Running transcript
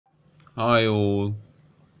Hi all,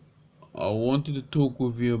 I wanted to talk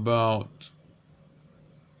with you about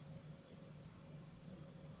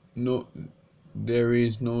no there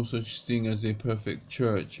is no such thing as a perfect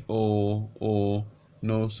church, or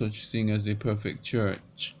no such thing as a perfect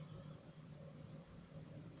church.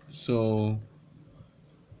 So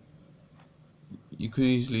you can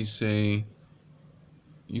easily say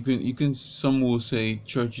you can some will say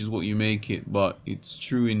church is what you make it, but it's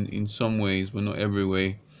true in some ways but not every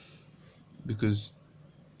way, because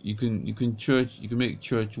you can make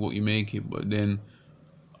church what you make it, but then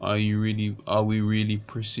are we really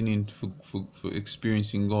pressing in for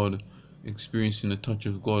experiencing God, experiencing a touch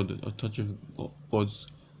of God, a touch of God's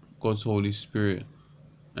Holy Spirit,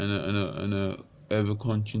 and a ever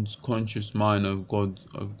conscious mind of God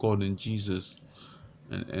and Jesus,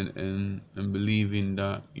 and believing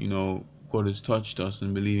that God has touched us,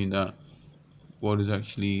 and believing that God has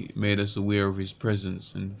actually made us aware of His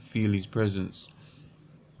presence and feel His presence.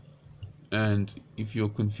 And if you're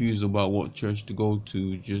confused about what church to go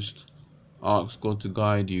to, just ask God to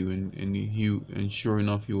guide you, and sure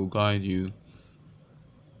enough He will guide you.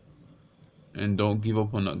 And don't give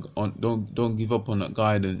up on that. Don't give up on that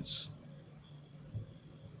guidance.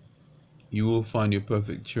 You will find your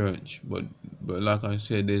perfect church, but like I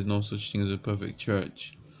said, there's no such thing as a perfect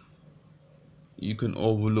church. You can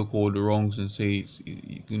overlook all the wrongs and say it's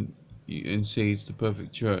the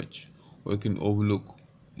perfect church, or you can overlook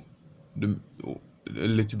the a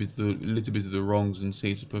little bit of the wrongs and say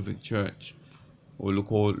it's a perfect church, or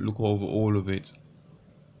look over all of it,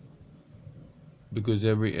 because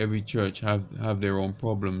every church have their own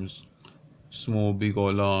problems, small, big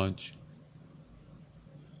or large.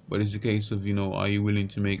 But it's a case of, are you willing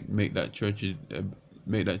to make that church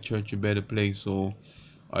make that church a better place, or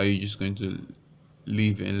are you just going to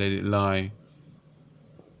leave it and let it lie,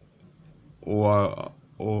 or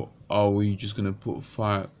are we just going to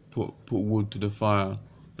put wood to the fire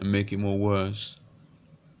and make it more worse?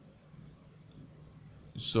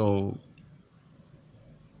 So,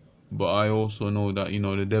 but I also know that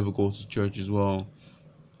the devil goes to church as well.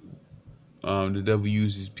 The devil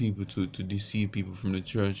uses people to deceive people from the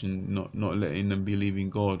church, and not letting them believe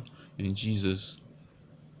in God and in Jesus.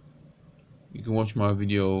 You can watch my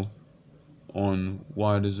video on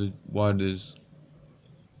why does the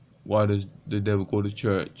devil go to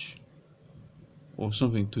church, or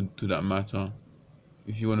something to that matter.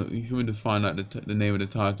 If you want to find out the name of the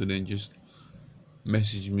title, then just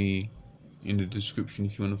message me in the description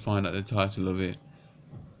if you want to find out the title of it.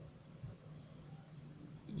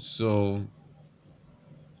 So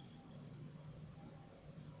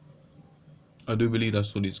I do believe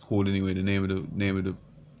that's what it's called anyway. The name of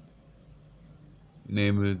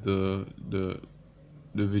the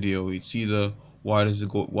video. It's either why does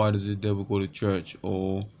the devil go to church,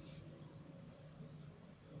 or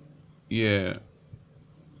yeah,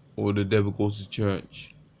 or the devil goes to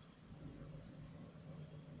church.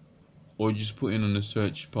 Or just put in on the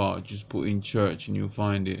search part, just put in church and you'll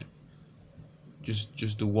find it.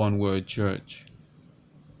 Just the one word, church.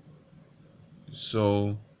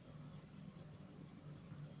 So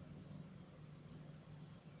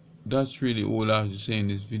that's really all I have to say in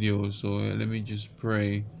this video. So let me just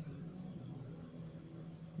pray.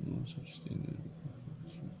 No such thing.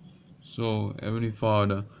 So, Heavenly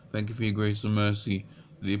Father, thank you for your grace and mercy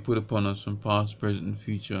that you put upon us from past, present, and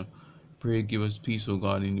future. Pray, give us peace, O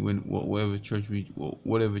God, in whatever church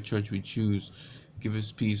we choose. Give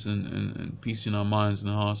us peace, and peace in our minds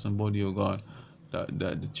and hearts and body, O God. That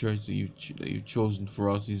the church that you've chosen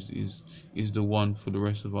for us is the one for the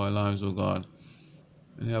rest of our lives, O God.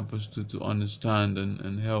 And help us to understand,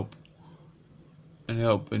 and help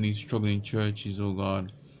any struggling churches, O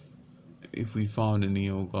God, if we found any,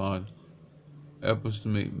 O God. Help us to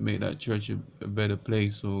make that church a better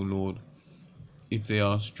place, oh Lord. If they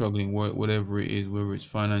are struggling, whatever it is, whether it's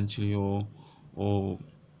financially, or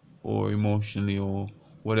or emotionally, or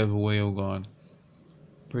whatever way, oh God,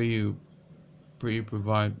 pray you pray you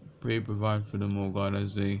provide for them, oh God,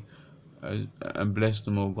 and bless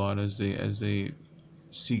them, oh God, as they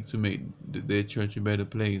seek to make their church a better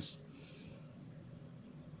place.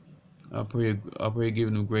 I pray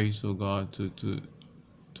give them grace, oh God, to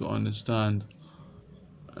understand,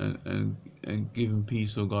 and give them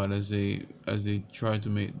peace, oh God, as they try to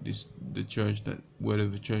make this the church, that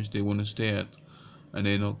whatever church they want to stay at, and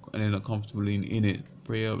they're not comfortable in it.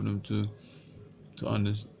 Pray help them to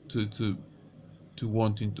under to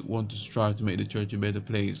want to strive to make the church a better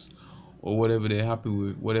place, or whatever they're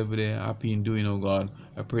happy in doing, oh God.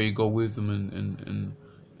 I pray you go with them,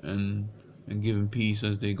 and give them peace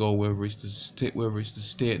as they go, whether it's to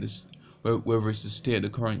stay at this whether it's to stay at the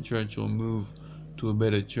current church or move to a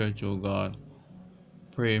better church, oh God.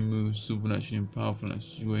 Pray and move supernaturally and powerful in that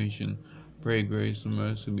situation. Pray grace and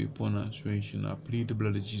mercy be upon that situation. I plead the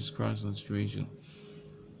blood of Jesus Christ on that situation.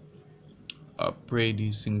 I pray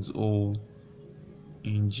these things all.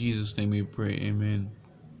 In Jesus' name we pray, amen.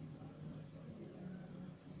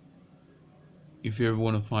 If you ever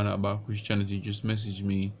want to find out about Christianity, just message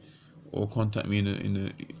me or contact me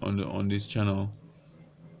on this channel.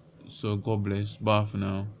 So God bless. Bye for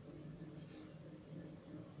now.